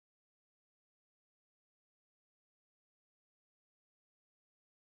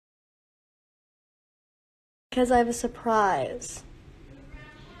Because I have a surprise.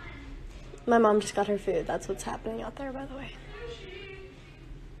 My mom just got her food. That's what's happening out there, by the way.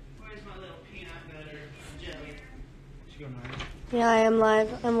 Where's my little peanut butter jelly? She going live? Yeah, I am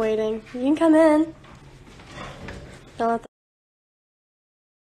live. I'm waiting. You can come in. Don't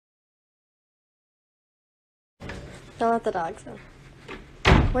let the dogs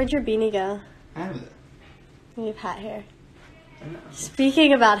in. Where'd your beanie go? I have it. You have hat hair. I know.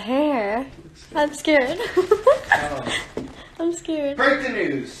 Speaking about hair, I'm scared. Oh. I'm scared. Break the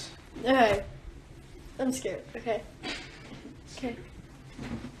news. Okay. I'm scared. Okay. Okay.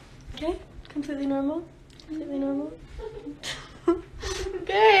 Okay. Completely normal. Completely normal.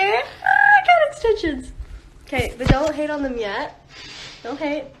 Okay. I got extensions. Okay, but don't hate on them yet. Don't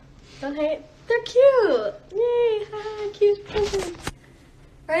hate. Don't hate. They're cute. Yay. Hi, cute extensions.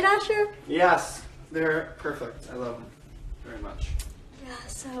 Right, Asher? Yes, they're perfect. I love them very much. Yeah,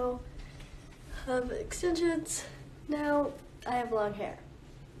 so extensions. Now I have long hair.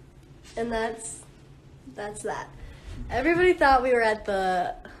 And that's that. Everybody thought we were at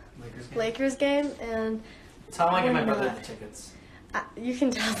the Lakers game, and That's how I get my we're brother not. the tickets. You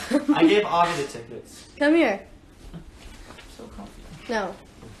can tell them. I gave Avi the tickets. Come here. So comfy. No.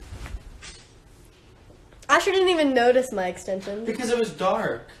 Asher didn't even notice my extensions. Because it was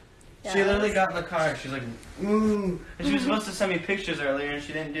dark. Yeah, She it literally was- got in the car. She's like, ooh. And she was supposed to send me pictures earlier, and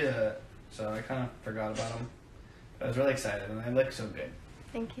she didn't do that. So I kind of forgot about them. I was really excited, and they look so good.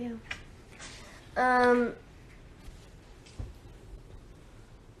 Thank you.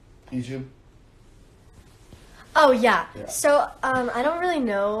 YouTube? Oh yeah. Yeah. So I don't really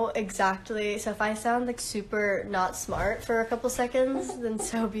know exactly. So if I sound like super not smart for a couple seconds, then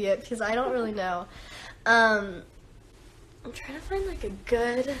so be it. Because I don't really know. I'm trying to find like a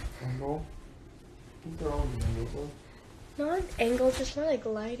good, Angle? They're all angles. not an angle, just more like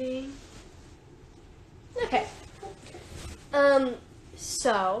lighting. Okay.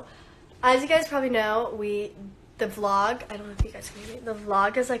 So as you guys probably know, the vlog. I don't know if you guys can hear me. The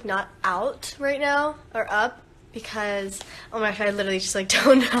vlog is like not out right now or up. Because, oh my gosh, I literally just like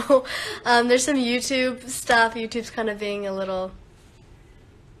don't know. There's some YouTube stuff. YouTube's kind of being a little,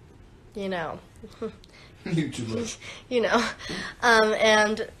 you know, YouTuber. you know,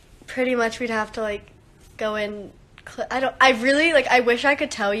 and pretty much we'd have to like go in. I wish I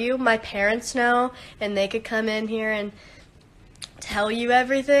could tell you. My parents know, and they could come in here and tell you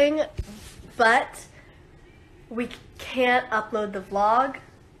everything, but we can't upload the vlog.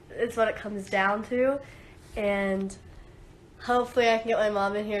 Is what it comes down to. And hopefully I can get my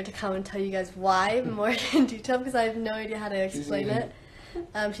mom in here to come and tell you guys why more in detail, because I have no idea how to explain it.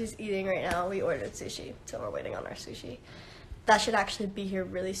 She's eating right now. We ordered sushi, so we're waiting on our sushi. That should actually be here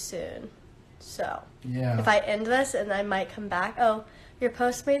really soon. So Yeah. if I end this, and I might come back. Oh, your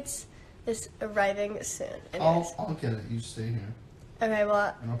Postmates is arriving soon. Anyways. I'll get it. You stay here. Okay,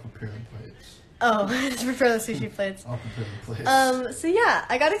 well, And I'll prepare the plates. oh, prepare the sushi plates. I'll prepare the plates. So yeah,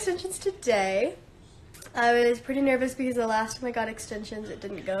 I got extensions today. I was pretty nervous because the last time I got extensions, it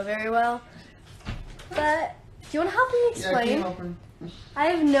didn't go very well. But, do you want to help me Yeah, can you explain? help her? I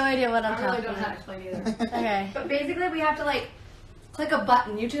have no idea what I'm I really talking don't know how about. to explain either. Okay. But basically, we have to like click a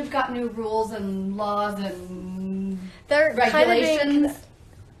button. YouTube's got new rules and laws and They're regulations. kind of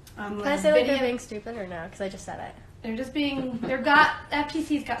Um, can I say like video- they're being stupid or no? Because I just said it. They're just being.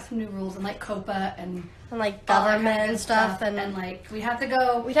 FTC's got some new rules and like COPA and And like all that government kind of and good stuff. And like we have to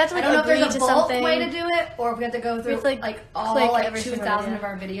go. We'd have to, like, I don't know if agree there's a to bulk something. way to do it, or if we have to go through have to, like, like all click like every single 2,000 video. of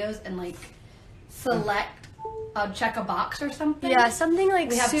our videos and like select, check a box or something. yeah, something like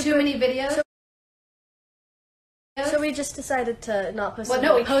we have super, too many videos. So we just decided to not post Well, it.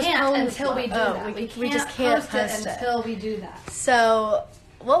 no, we Postpone can't the until we vlog. do Oh, that. we just can't post it until we do that. So,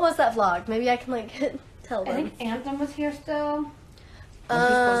 what was that vlog? Maybe I can like tell I them. think Anthem was here still. I'll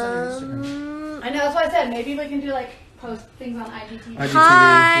just post it on Instagram. I know, that's why I said maybe we can do like post things on IGTV. IGTV,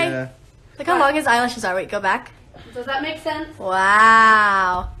 Hi. yeah. Look how long his eyelashes are. Wait, go back. Does that make sense?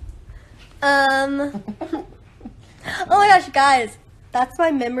 Wow. Oh my gosh, guys, that's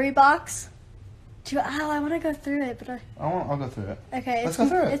my memory box. I want to go through it, but I'll go through it. okay. Let's go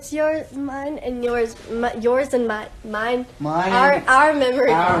through it. It's yours, mine, and yours. yours and mine. Mine. Our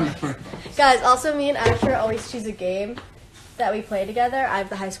memory Our box. memory Guys, also me and Asher always choose a game that we play together. I have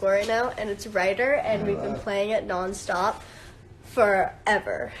the high score right now, and it's Writer, and we've been playing it nonstop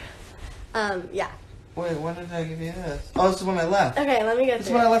forever. Yeah. Wait, when did I give you this? Oh, this is when I left. Okay, let me go This is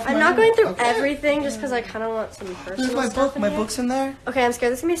through what I it. left in I'm my not going room. through Okay. everything just because I kind of want some personal There's my stuff book. in My here. book's in there. Okay, I'm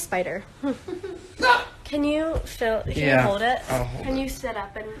scared. This is gonna be a spider. Can you Can you Yeah, hold it? I'll hold Can it. you sit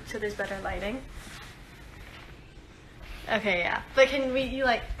up and so there's better lighting? Okay, yeah. But can you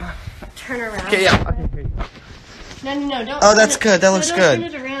like turn around? Okay, yeah. No, don't. Oh, that's good. That looks don't good.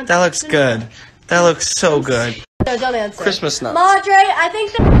 turn it around. That looks Turn it good. around. That looks so good. No, don't answer. Christmas nuts. Madre, I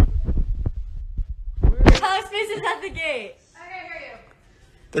think the Alex Space is at the gate.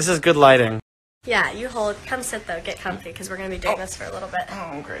 This is good lighting. Yeah, you hold. Come sit though. Get comfy because we're gonna be doing this for a little bit.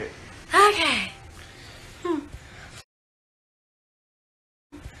 Oh, great. Okay.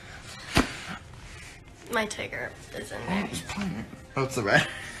 My tiger is in there. Oh, it's the red.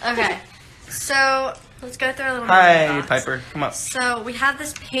 Okay. So let's go through a little. Hi, memory box. Piper. Come up. So we have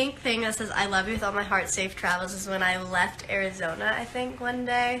this pink thing that says "I love you with all my heart. Safe travels." This is when I left Arizona, I think, one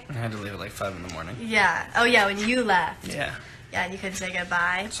day. I had to leave at like 5 in the morning. Yeah. Oh yeah, when you left. Yeah. Yeah, and you couldn't say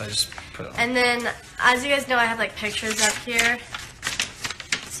goodbye. So I just put it on. And then, as you guys know, I have like pictures up here.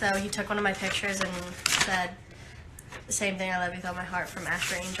 So he took one of my pictures and said the same thing, "I love you with all my heart," from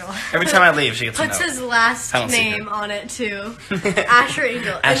Asher Angel. Every time I leave, she gets a Puts note. his last I don't see name her. on it too. Asher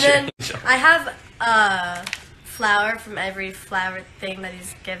Angel. Asher And then Angel. I have a flower from every flower thing that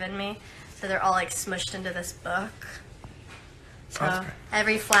he's given me. So they're all like smushed into this book. So That's great.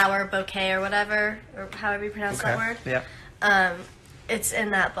 every flower bouquet or whatever, or however you pronounce that word. Yeah. It's in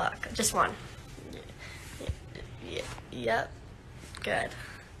that book. Just one. Yep. Good.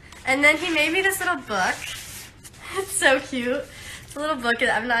 And then he made me this little book. It's so cute. It's a little book.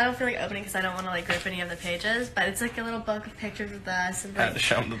 I don't feel like opening because I don't want to like grip any of the pages. But it's like a little book with pictures of us. And I had to like,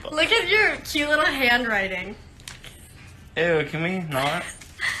 show him the book. look at your cute little handwriting. Ew, can we not?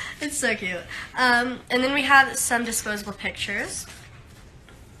 It's so cute. And then we have some disposable pictures.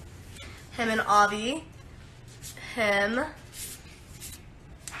 Him and Avi. Him.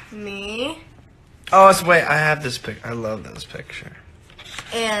 Me. Oh, so wait, I have this pic. I love this picture.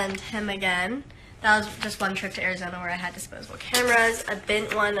 And him again. That was just one trip to Arizona where I had disposable cameras. A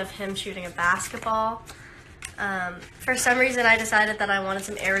bent one of him shooting a basketball. For some reason, I decided that I wanted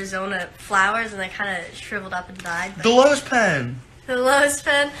some Arizona flowers, and they kind of shriveled up and died. The Lowe's pen. The Lowe's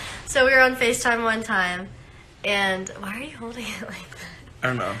pen. So we were on FaceTime one time, and why are you holding it like that? I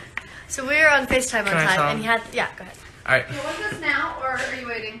don't know. So we were on FaceTime one Can I time, tell and him? he had, yeah, go ahead. All right. You want this now, or are you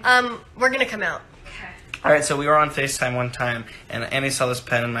waiting? We're gonna come out. Okay. All right, so we were on FaceTime one time, and Annie saw this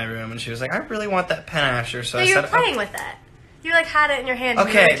pen in my room, and she was like, "I really want that pen, Asher." So No, I you said, were playing with it. You like had it in your hand. and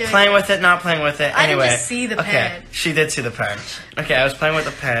you "Okay, were doing playing with it, not playing with it." I didn't Anyway, just see the okay, pen. she did see the pen. Okay, I was playing with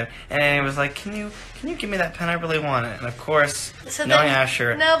the pen, and Annie was like, "Can you give me that pen? I really want it." And of course, So knowing then-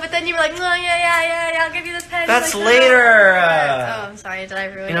 Asher, No, but then you were like, "No, yeah, I'll give you this pen." That's He's like, later, "No." Oh, I'm sorry. Did I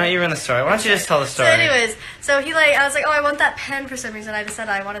ruin it? you know, you're in the story. Why don't you just tell the So story? anyways, so he like, I was like, "Oh, I want that pen for some reason." I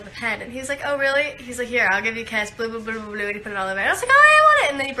decided I wanted the pen, and he was like, "Oh, really?" He's like, "Here, I'll give you a kiss." Blue, blue, blue, blue, blue. And he put it all over. And I was like, "Oh, I want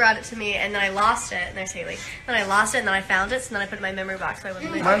it." And then he brought it to me, and then I lost it. And there's Haley. Then I lost it, and then I found it, so then I put it in my memory box so I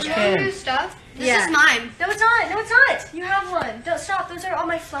wouldn't lose Mine's it. pink. New stuff? This Yeah. is mine. No, it's not. No, it's not. You have one. Don't stop. Those are all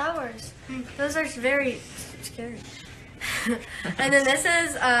my flowers. Those are very scary. And then this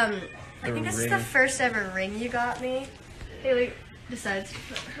is, I think this is the ring. first ever ring you got me. Haley decides to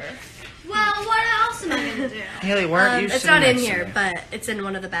put her. Well, what else am I gonna do? Haley, why aren't you It's sitting not in next to here, me? but it's in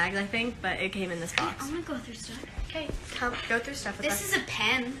one of the bags, I think. But it came in this box. I'm gonna go through stuff. Okay, come go through stuff with This us. is a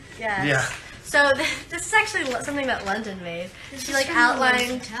pen. Yes. Yeah. So this is actually something that London made. This She is like from the Lowe's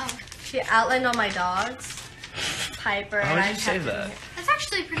outlined. Hotel. She outlined all my dogs. Piper. How and would I you say kept it in that? here. That's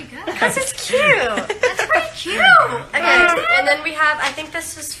actually pretty good. Because it's cute. That's pretty cute. Okay, and then we have, I think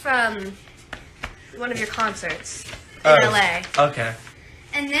this is from one of your concerts in Oh, LA. Okay.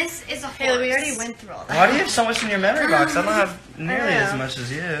 And this is a horse. Haley, we already went through all that. Why do you have so much in your memory box? I don't have nearly I know. as much as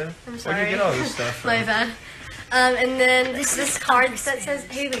you. I'm Where do sorry. you get all this stuff from? My bad. And then this card that says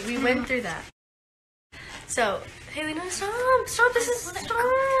Haley. We went through that. So Haley, no, stop. This is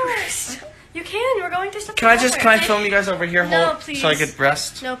stop. You can. You were going through stuff. Can I together. film you guys over here? No, Hold, please. So I could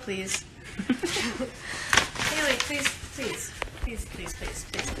rest. No, please. Haley, please.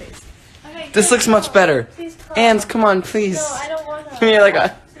 Okay. This looks much better. Please come. Ands, come on, please. No, I don't want to. Give me like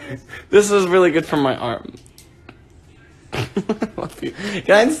a. This is really good for my arm. Love you.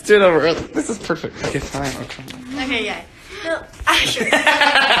 Can I just do it over? This is perfect. Okay, fine. I'll come on. Okay, yeah. No, Asher.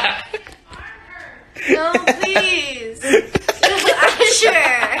 No, please. No,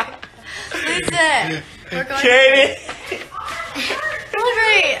 Asher. Listen. We're going. Katie.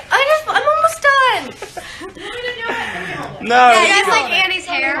 Audrey, I'm almost done. No. Yeah, That's you like hold it. Annie's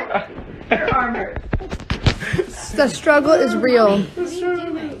hair. The struggle is real.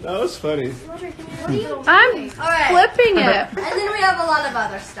 That was funny. I'm All right. flipping it. And then we have a lot of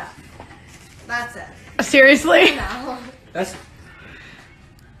other stuff. That's it. Seriously? No. That's.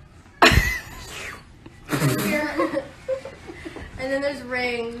 And then there's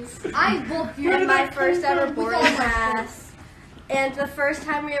rings. I booked you. And my first ever boarding pass. And the first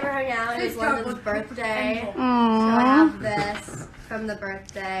time we ever hung out is London's birthday. So I have this from the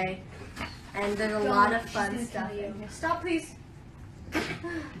birthday. And there's a lot of fun stuff in here. Stop, please.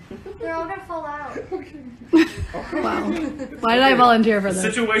 They're all gonna fall out. Wow. Why did I volunteer for this?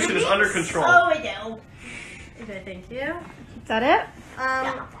 Is Situation is under control. Oh, I know. Okay, thank you. that it?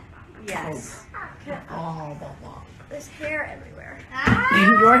 Yes. There's hair everywhere.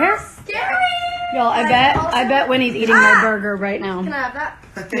 Your hair? Scary! Y'all, I bet Winnie's eating my burger right now. Can I have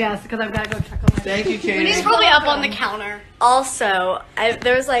that? Yes, because I've got to go check on my. Thank you, Katie. He's probably up on the counter. Also,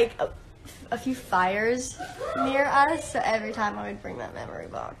 there was like a few fires near us, so every time I would bring that memory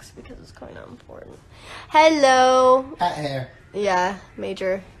box because it's kind of important. Hello. Hat hair. Yeah,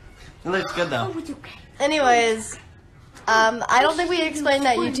 major. It looks good though. Anyways, I don't think we explained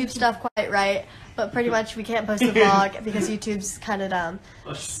that YouTube stuff quite right, but pretty much we can't post a vlog because YouTube's kind of dumb.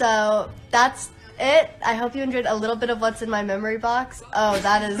 So that's it. I hope you enjoyed a little bit of what's in my memory box. Oh,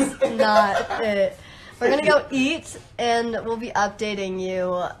 that is not it. We're gonna go eat, and we'll be updating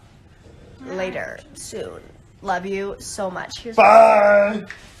you later, soon. Love you so much. Bye!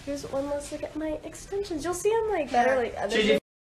 Here's one last look at my extensions. You'll see them like better like other